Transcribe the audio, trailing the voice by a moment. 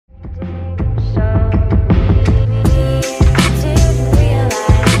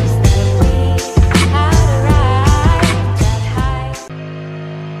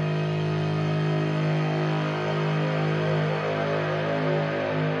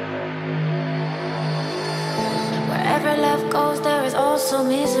Wherever love goes, there is also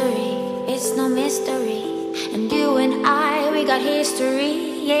misery. It's no mystery. And you and I, we got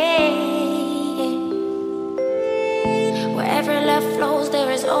history, yeah. Wherever love flows,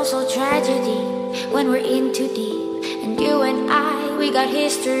 there is also tragedy. When we're in too deep, and you and I, we got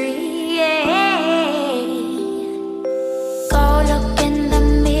history, yeah. Go look in the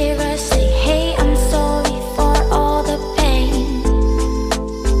mirror, say, hey, I'm sorry for all the pain.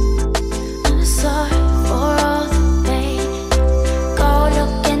 I'm sorry for all the pain. Go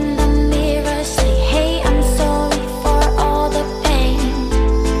look in the mirror, say, hey, I'm sorry for all the pain.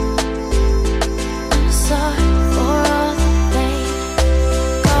 I'm sorry for all the pain.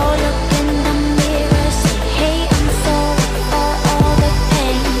 Go look in the mirror, say, hey, I'm sorry for all the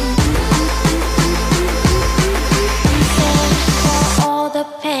pain. I'm sorry for all the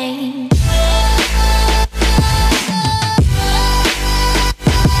pain.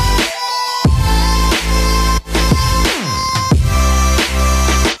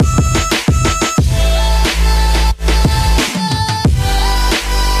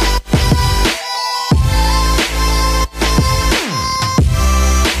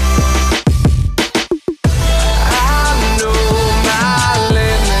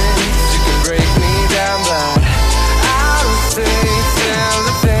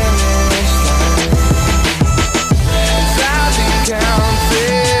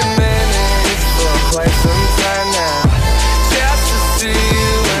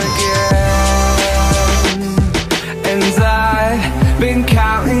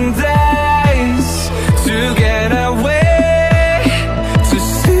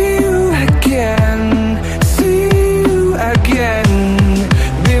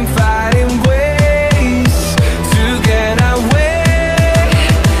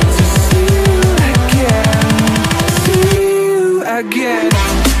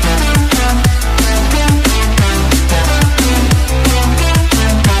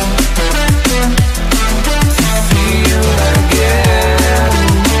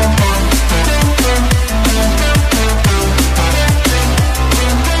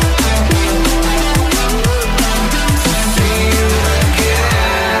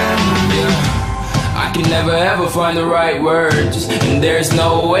 Find the right words, and there's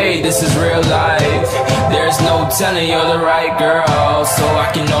no way this is real life. There's no telling you're the right girl, so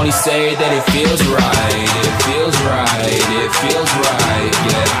I can only say that it feels right. It feels right, it feels right.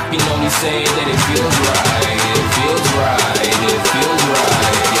 Yeah, I can only say that it feels right. It feels right, it feels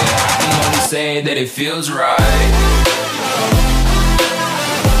right. Yeah, I can only say that it feels right.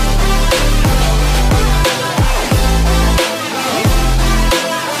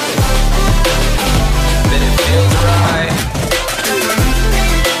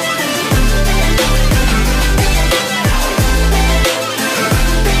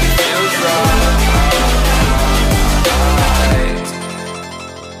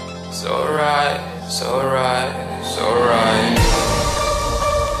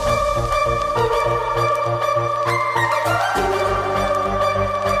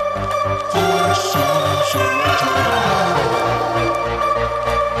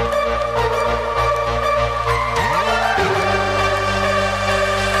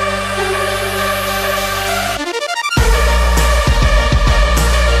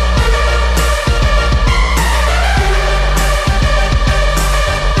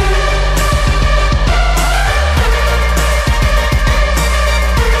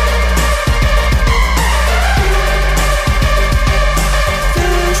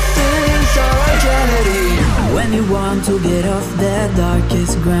 To get off that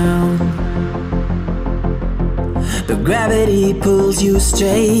darkest ground, the gravity pulls you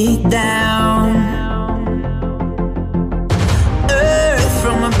straight down. Earth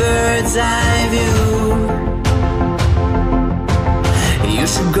from a bird's eye view. You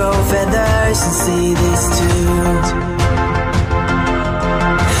should grow feathers and see this too.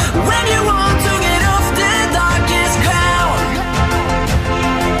 When you want to get off the darkest ground,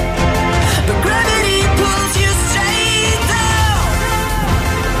 the gravity pulls you straight down.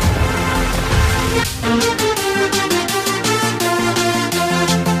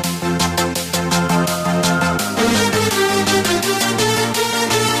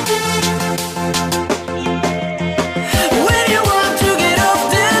 When you want to get off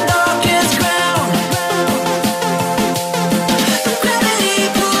the darkest ground,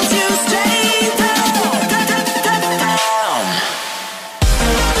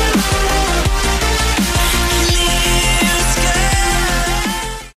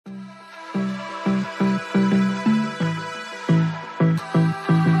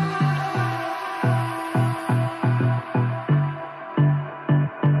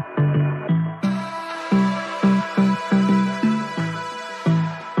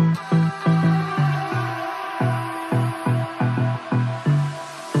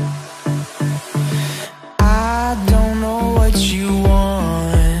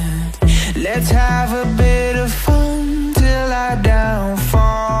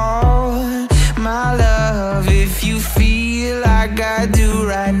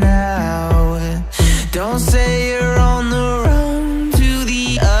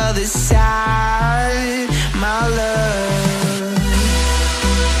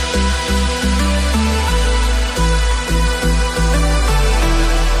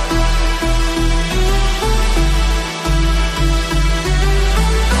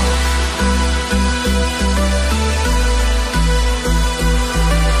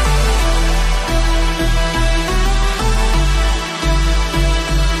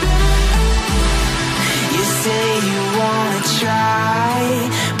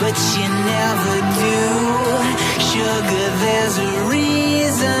 there's a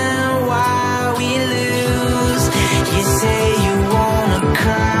reason why we lose. You say you wanna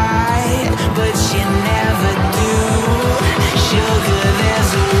cry, but you never do. Sugar,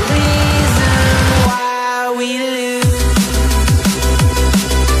 there's a reason why we lose.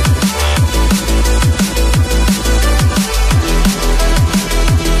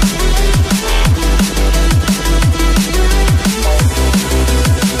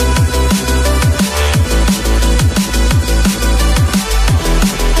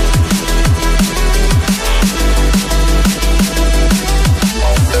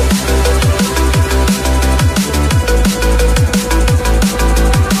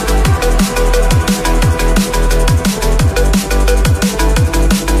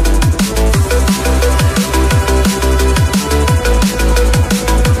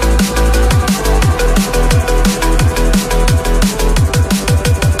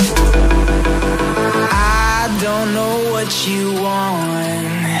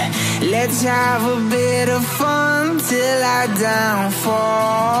 Let's have a bit of fun till I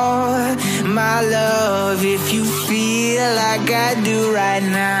downfall. My love, if you feel like I do right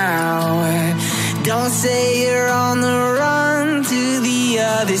now, don't say you're on the run to the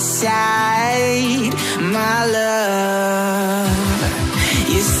other side. My love,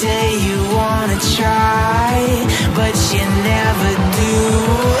 you say you wanna try, but you never do.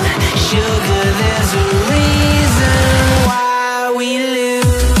 Sugar, there's a reason why we lose.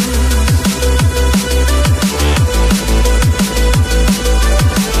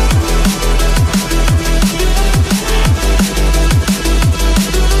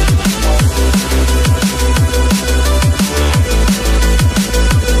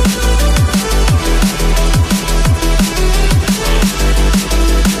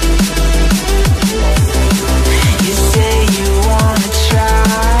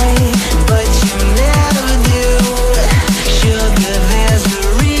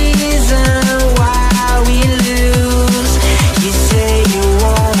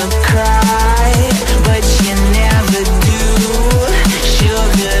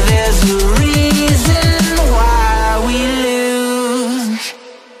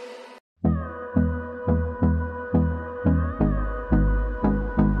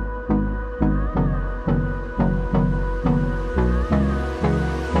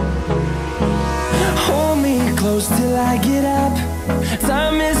 Till I get up,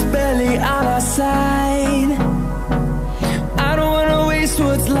 time is barely on our side. I don't wanna waste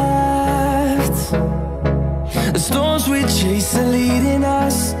what's left. The storms we chase are leading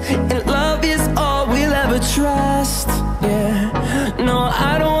us, and love is all we'll ever trust. Yeah, no,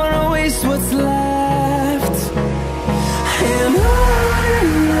 I don't wanna waste what's left. And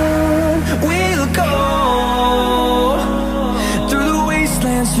on we'll go, through the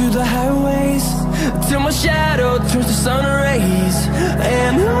wastelands, through the highways, till my shadow turns to sun rays.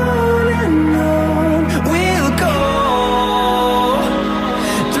 And on we'll go,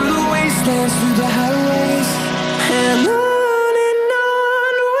 through the wastelands, through the highways, and on we'll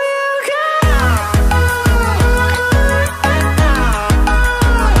go.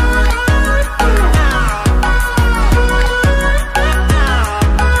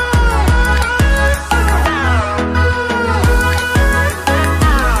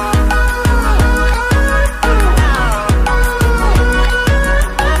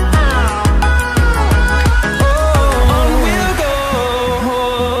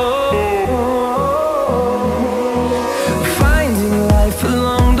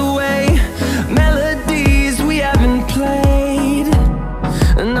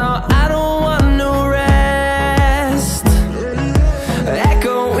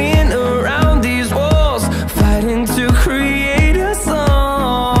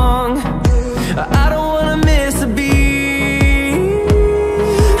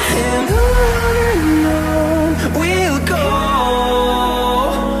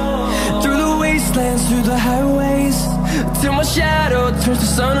 Turns to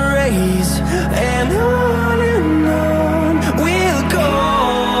sun rays, and on we'll go,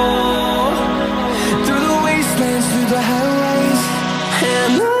 through the wastelands, through the highways,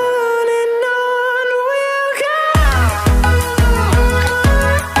 and on we'll go.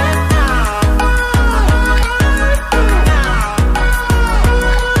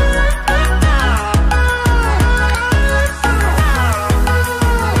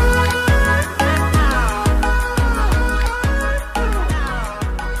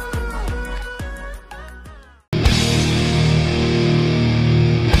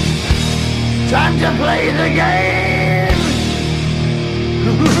 Time to play the game!